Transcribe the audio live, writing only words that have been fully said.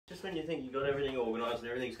Just when you think you've got everything organised and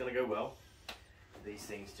everything's going to go well, these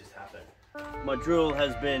things just happen. My drill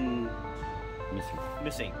has been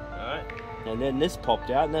missing, alright? And then this popped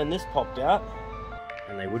out, and then this popped out.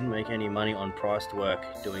 And they wouldn't make any money on priced work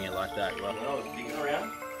doing it like that. Well, when I was digging around, in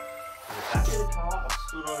the back of the car, I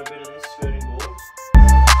stood on a bit of this skirting board.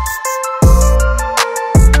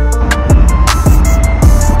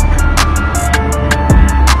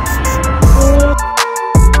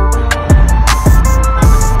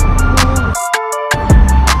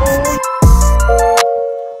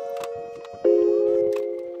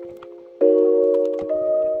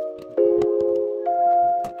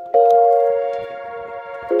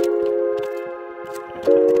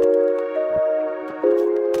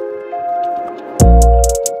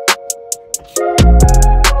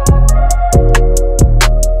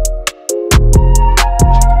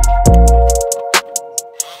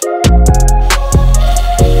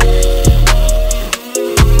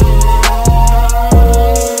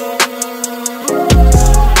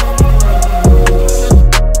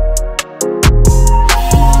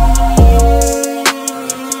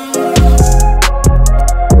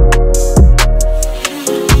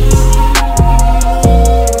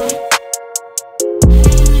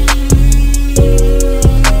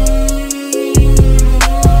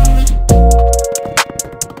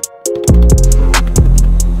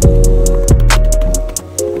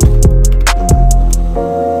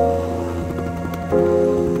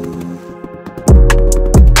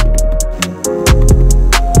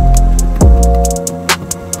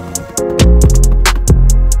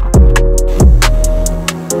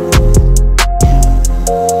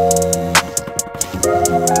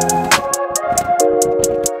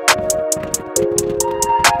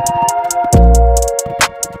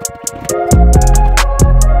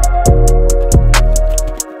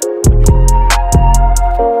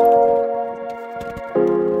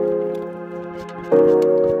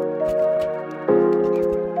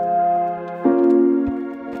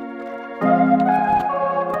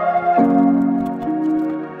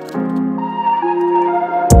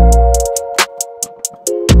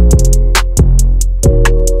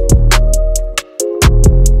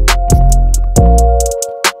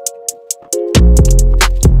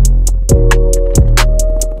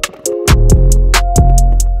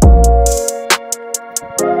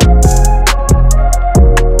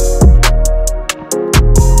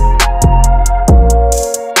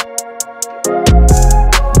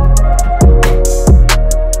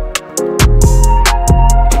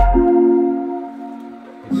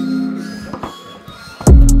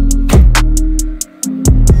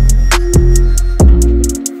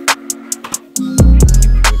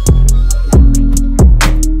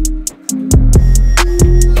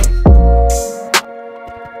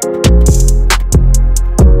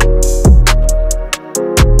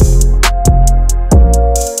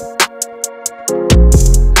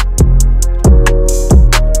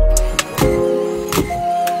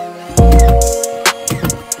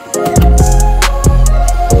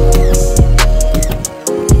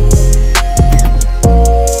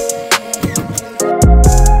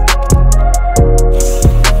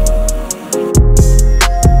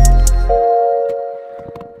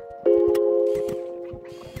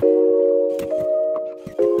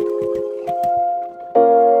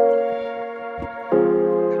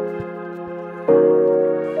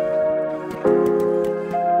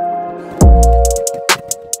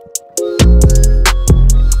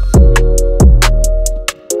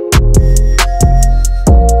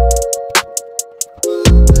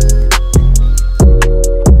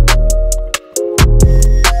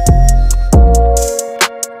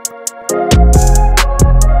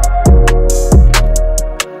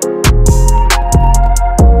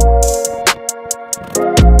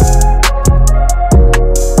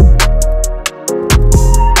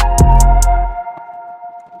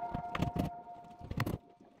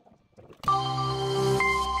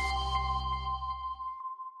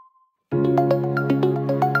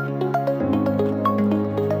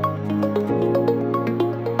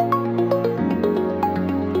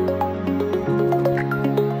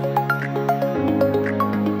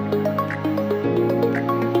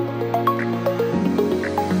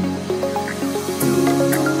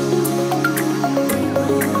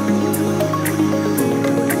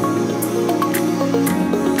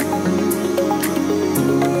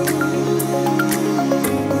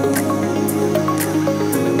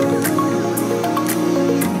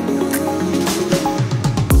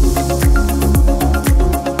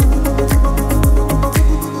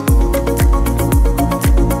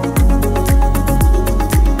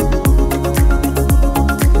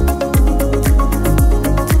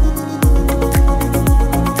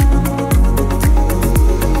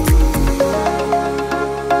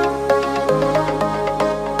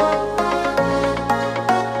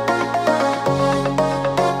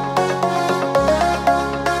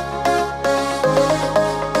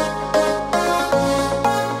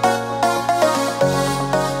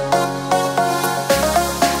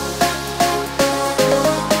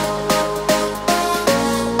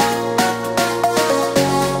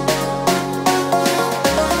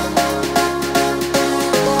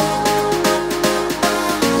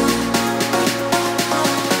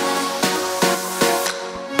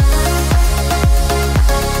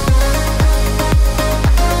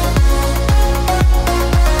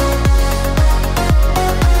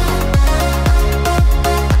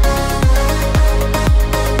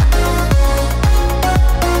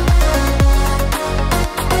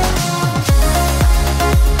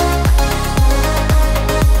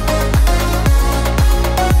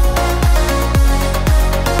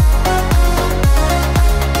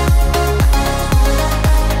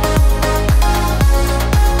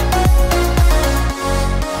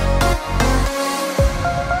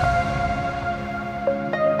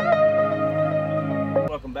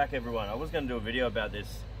 everyone, I was going to do a video about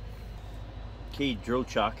this key drill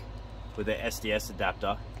chuck with an SDS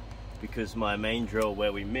adapter, because my main drill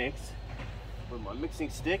where we mix with my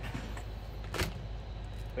mixing stick,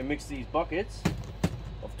 we mix these buckets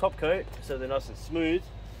of top coat so they're nice and smooth.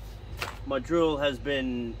 My drill has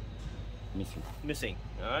been missing.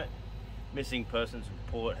 All right, missing persons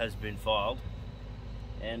report has been filed,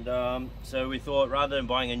 and so we thought rather than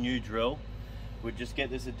buying a new drill, we'd just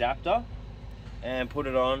get this adapter and put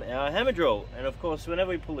it on our hammer drill. And of course, whenever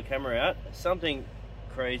we pull the camera out, something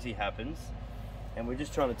crazy happens, and we're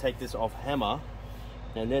just trying to take this off hammer,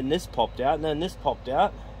 and then this popped out, and then this popped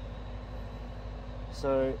out.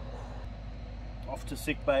 So off to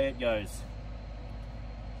sick bay it goes.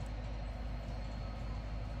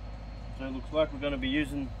 So it looks like we're going to be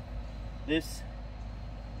using this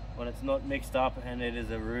when it's not mixed up, and it is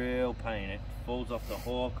a real pain. It falls off the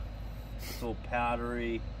hook, it's all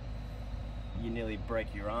powdery, you nearly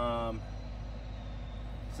break your arm.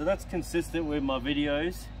 So that's consistent with my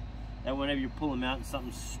videos, that whenever you pull them out and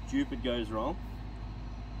something stupid goes wrong.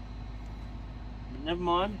 But never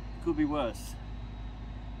mind, it could be worse.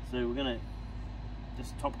 So we're gonna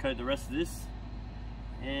just top coat the rest of this,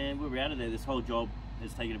 and we'll be out of there. This whole job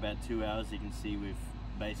has taken about 2 hours. You can see we've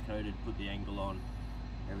base coated, put the angle on,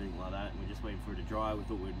 everything like that, and we're just waiting for it to dry. We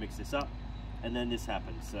thought we'd mix this up, and then this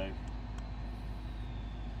happened. So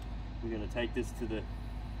we're going to take this to the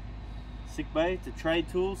sick bay, to Trade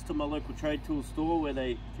Tools, to my local Trade Tools store where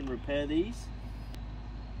they can repair these.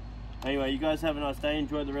 Anyway, you guys have a nice day.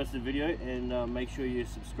 Enjoy the rest of the video, and make sure you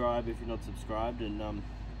subscribe if you're not subscribed. And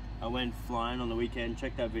I went flying on the weekend.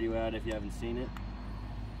 Check that video out if you haven't seen it.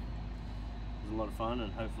 It was a lot of fun,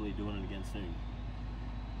 and hopefully doing it again soon.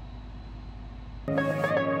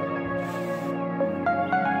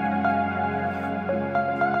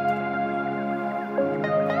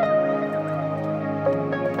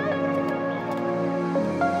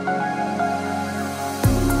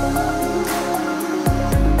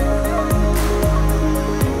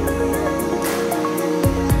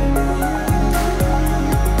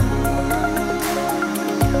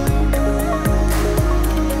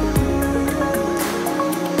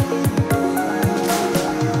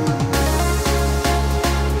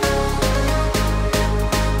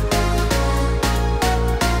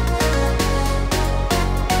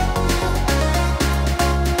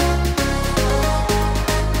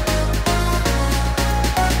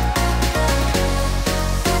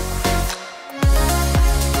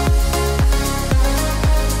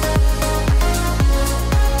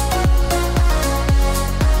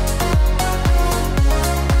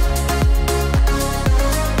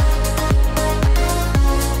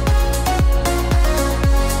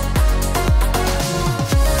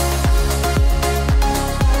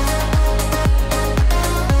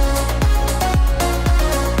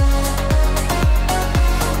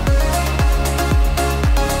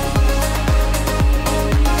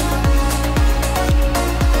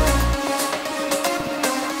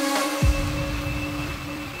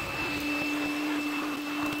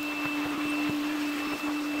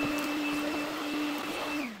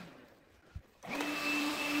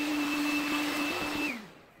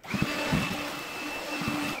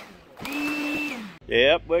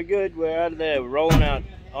 Yep, we're good. We're out of there. We're rolling out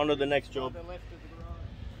onto the next job.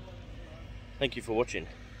 Thank you for watching.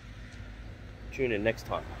 Tune in next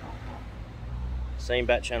time. Same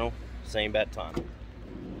bat channel, same bat time.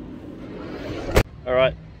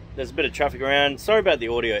 Alright, there's a bit of traffic around. Sorry about the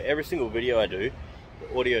audio. Every single video I do,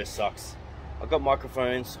 the audio sucks. I've got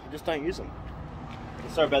microphones, I just don't use them.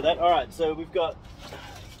 Sorry about that. Alright, so we've got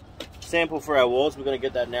sample for our walls. We're going to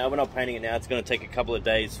get that now. We're not painting it now. It's going to take a couple of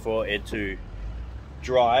days for it to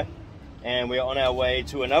dry, and we're on our way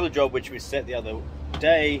to another job which we set the other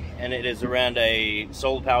day, and it is around a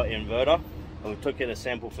solar power inverter, and we took in a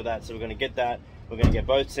sample for that. So we're going to get that. We're going to get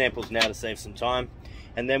both samples now to save some time,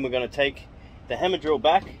 and then we're going to take the hammer drill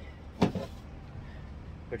back,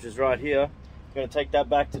 which is right here. We're going to take that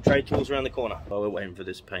back to Trade Tools around the corner. While we're waiting for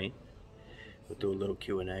this paint, we'll do a little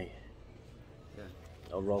Q&A.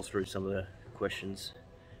 I'll roll through some of the questions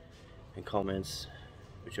and comments,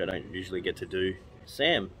 which I don't usually get to do.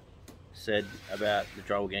 Sam said about the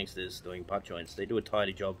Drywall Gangsters doing butt joints. They do a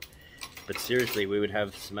tidy job, but seriously, we would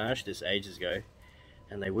have smashed this ages ago,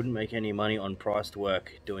 and they wouldn't make any money on priced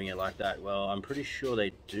work doing it like that. Well, I'm pretty sure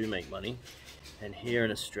they do make money, and here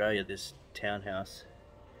in Australia, this townhouse,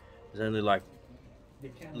 there's only like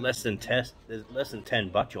less than 10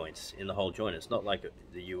 butt joints in the whole joint. It's not like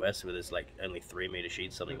the US where there's like only 3 meter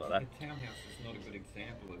sheets, something like that. The townhouse is not a good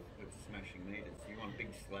example of smashing meters. You want a big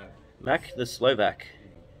slab. Mac the Slovak.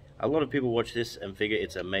 A lot of people watch this and figure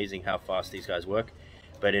it's amazing how fast these guys work.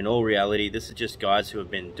 But in all reality, this is just guys who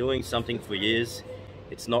have been doing something for years.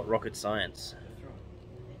 It's not rocket science.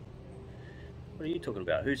 What are you talking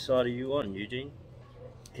about? Whose side are you on, Eugene?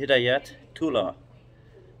 Hidayat Tula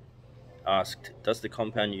asked, does the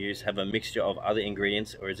compound you use have a mixture of other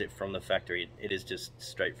ingredients or is it from the factory? It is just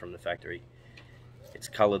straight from the factory. It's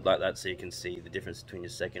colored like that so you can see the difference between your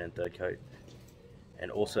second and third coat.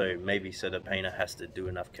 And also maybe so the painter has to do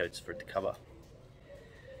enough coats for it to cover.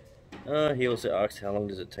 He also asked how long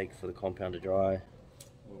does it take for the compound to dry.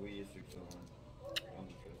 Well, we use 6 on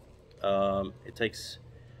the first. It takes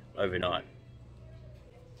overnight.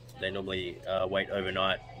 They normally wait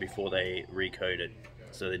overnight before they recoat it.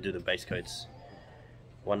 So they do the base coats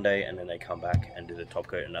one day and then they come back and do the top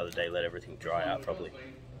coat another day, let everything dry out properly.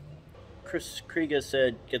 Chris Krieger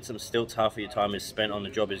said, get some stilts, half of your time is spent on the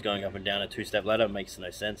job is going up and down a 2-step ladder. Makes no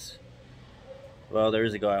sense. Well, there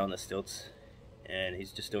is a guy on the stilts and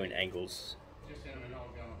he's just doing angles.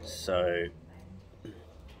 So a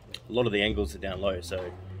lot of the angles are down low,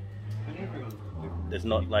 so there's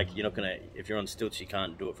not like, you're not gonna, if you're on stilts you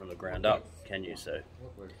can't do it from the ground up, can you? So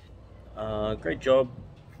great job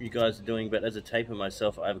you guys are doing, but as a taper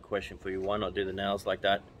myself I have a question for you. Why not do the nails like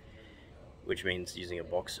that, which means using a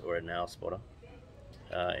box or a nail spotter?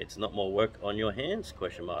 It's not more work on your hands,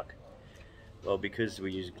 question mark. Well, because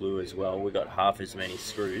we use glue as well, we got half as many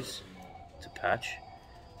screws to patch,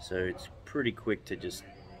 so it's pretty quick to just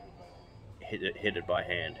hit it by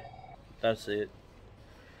hand. That's it.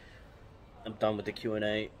 I'm done with the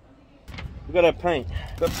Q&A. We've got our paint.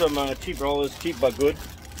 Got some cheap rollers, cheap but good,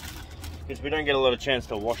 because we don't get a lot of chance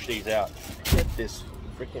to wash these out. Get this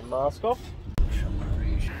freaking mask off.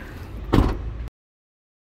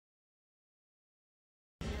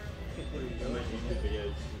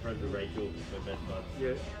 Yeah.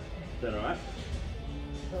 Is that alright?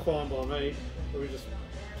 Fine by me. We just...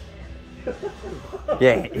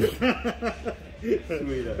 Yeah.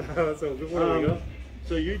 Sweeter. That's all good. What have we got?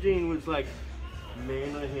 So Eugene was like,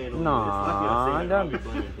 man, I handle No, I don't.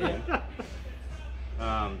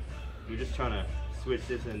 We're just trying to switch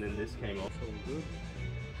this and then this came off. All good.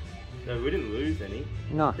 No, we didn't lose any.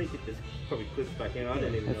 No. I think it just probably clips back in. I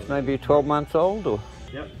don't even know. It's maybe 12 months old or?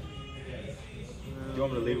 Yep. Do you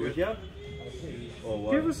want me to leave it with you? Or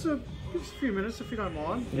what? Give us a few minutes if you don't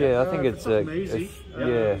mind. Yeah, I think it's something easy.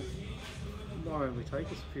 yeah. Might only take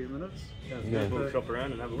us a few minutes. Yeah. We'll shop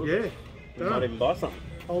around and have a look. Yeah. We might even buy something.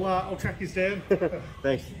 I'll track this down.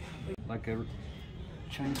 Thanks. Like a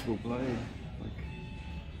changeable blade.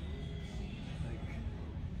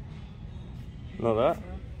 Not that?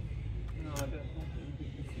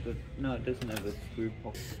 No, it doesn't have a screw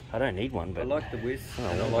pop. I don't need one, but I like the width and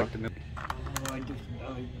I like the milk. Oh, I just,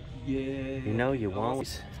 yeah. you know you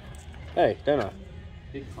won't. Hey, don't I?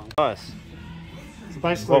 Nice. So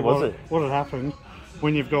basically What had happened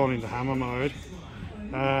when you've gone into hammer mode,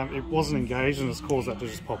 it wasn't engaged and it's caused that to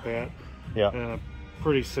just pop out. Yeah.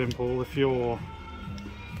 Pretty simple. If you're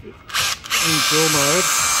in drill mode,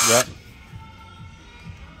 Yeah.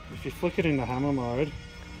 if you flick it into hammer mode,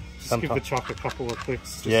 just give the chuck a couple of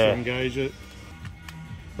clicks just Yeah. to engage it.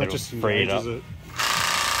 That It'll just free it engages up. it.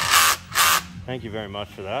 Thank you very much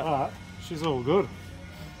for that. Alright, she's all good.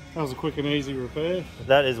 That was a quick and easy repair.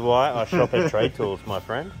 That is why I shop at Trade Tools, my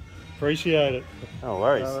friend. Appreciate it. No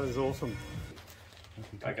worries. That is awesome.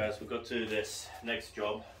 Alright guys, we've got to this next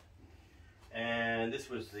job, and this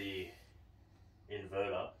was the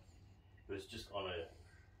inverter. It was just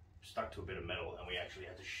stuck to a bit of metal, and we actually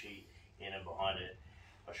had to sheet in and behind it.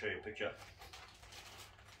 I'll show you a picture.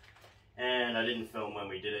 And I didn't film when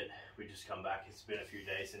we did it. We just come back. It's been a few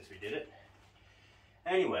days since we did it.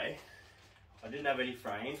 Anyway, I didn't have any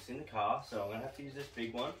frames in the car, so I'm gonna have to use this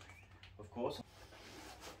big one, of course.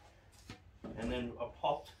 And then I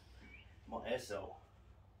popped my air cell.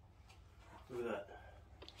 Look at that.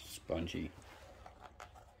 Spongy.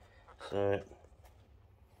 So,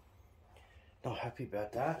 not happy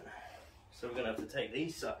about that. So we're gonna have to take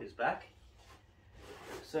these suckers back.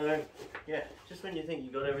 So, yeah, just when you think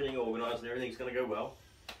you've got everything organised and everything's gonna go well,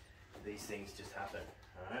 these things just happen,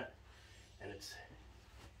 alright? And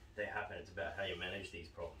they happen, it's about how you manage these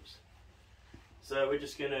problems. So we're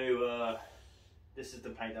just gonna, this is the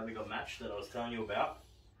paint that we got matched that I was telling you about.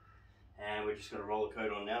 And we're just gonna roll a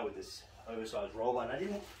coat on now with this oversized roller. And I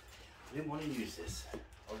didn't want to use this.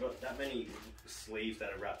 I've got that many sleeves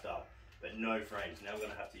that are wrapped up, but no frames. Now we're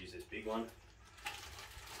gonna have to use this big one.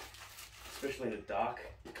 Especially in a dark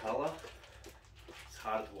colour. It's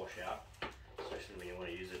hard to wash out, especially when you want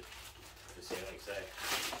to use it for ceiling. So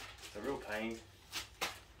it's a real pain.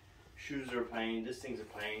 Shoes are a pain, this thing's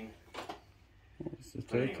a pain. What's the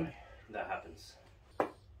But anyway, that happens.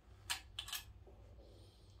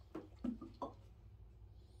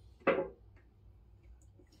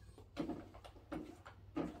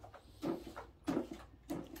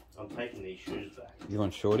 taking these shoes back. You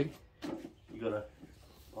want shorty? You got a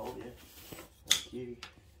pole, yeah. Thank you.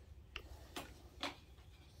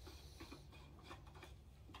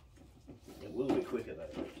 It will be quicker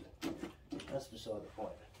though. That's beside the point.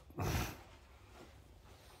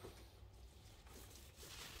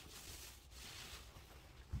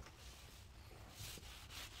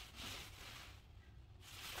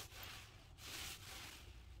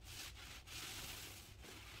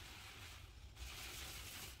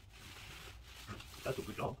 That's a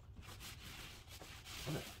good job.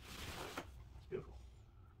 Isn't it? It's beautiful.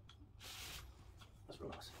 That's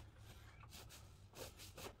real nice.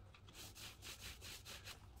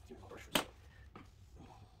 Give me a crush receipt.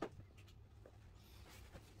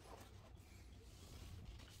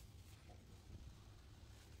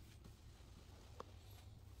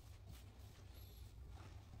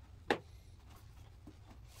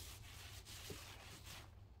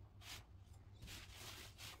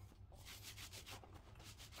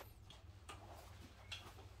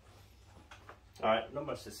 Alright, not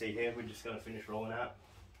much to see here, we're just going to finish rolling out.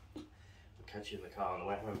 We'll catch you in the car on the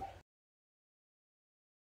way home.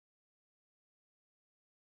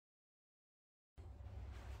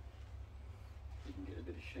 You can get a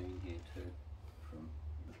bit of sheen here too.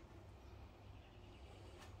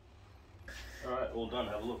 Alright, all done,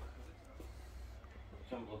 have a look.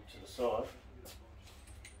 Come look to the side.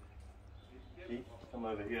 See, come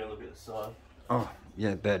over here and look at the side. Oh,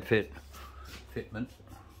 yeah, bad fitment.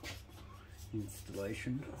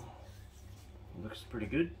 Installation. Looks pretty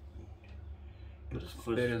good. But Looks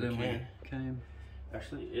better than we came.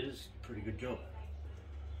 Actually, it is a pretty good job.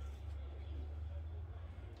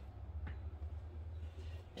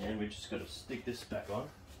 And we just got to stick this back on.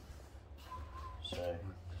 So,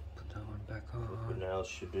 Put that one back on. liquid nails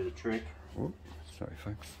should do the trick. Oh, sorry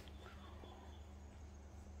folks.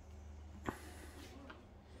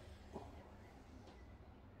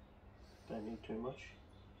 Don't need too much.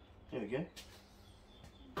 There we go.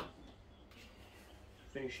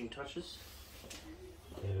 Finishing touches.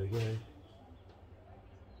 There we go.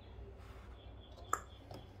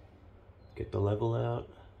 Get the level out.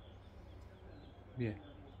 Yeah,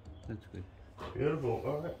 that's good. Beautiful.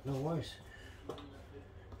 Alright, no worries.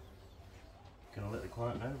 Gonna let the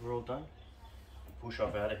client know we're all done. Push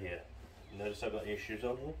off out of here. You notice I've got your shoes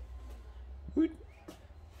on here? Good.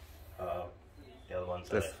 The other ones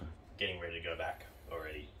That's are getting ready to go back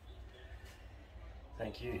already.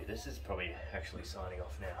 Thank you. This is probably actually signing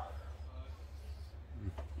off now.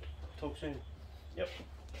 Talk soon. Yep,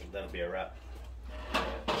 that'll be a wrap.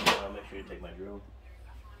 Make sure you take my drill.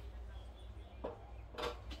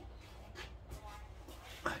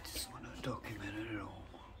 I just want to document it all.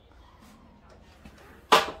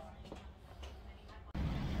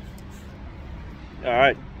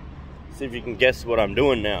 Alright, see if you can guess what I'm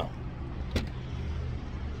doing now.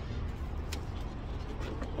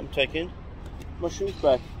 I'm taking my shoes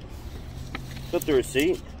back. Got the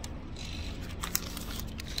receipt.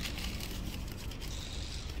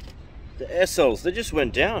 The air soles, they just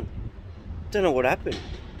went down. Don't know what happened.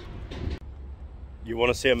 You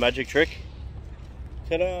want to see a magic trick?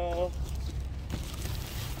 Ta-da!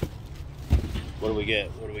 What do we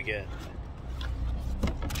get? What do we get?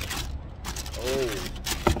 Oh.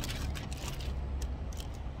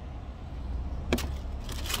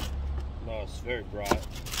 Nice, very bright.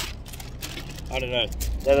 I don't know.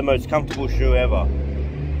 They're the most comfortable shoe ever.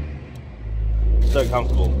 So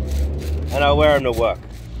comfortable. And I wear them to work.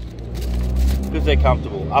 Because they're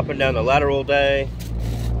comfortable. Up and down the ladder all day.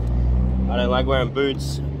 I don't like wearing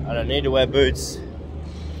boots. I don't need to wear boots.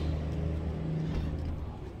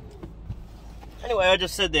 Anyway, I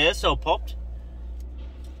just said the air cell popped.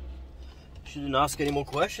 She didn't ask any more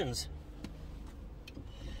questions.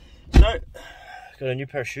 So, got a new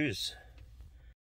pair of shoes.